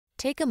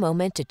Take a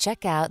moment to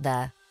check out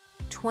the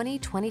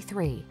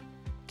 2023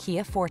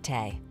 Kia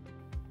Forte.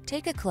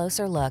 Take a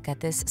closer look at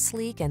this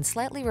sleek and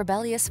slightly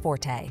rebellious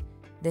Forte.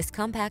 This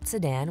compact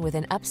sedan with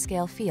an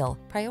upscale feel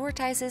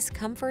prioritizes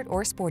comfort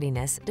or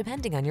sportiness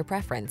depending on your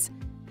preference.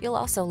 You'll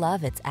also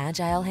love its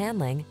agile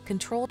handling,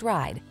 controlled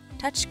ride,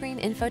 touchscreen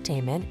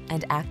infotainment,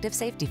 and active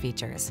safety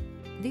features.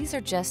 These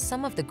are just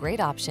some of the great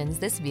options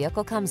this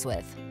vehicle comes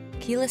with: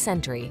 keyless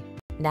entry,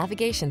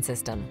 navigation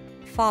system,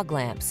 fog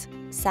lamps,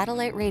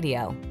 satellite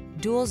radio,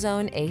 dual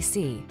zone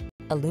AC,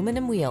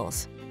 aluminum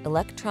wheels,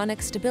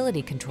 electronic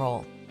stability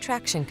control,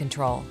 traction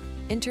control,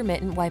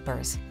 intermittent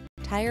wipers,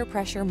 tire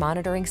pressure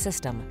monitoring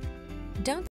system. Don't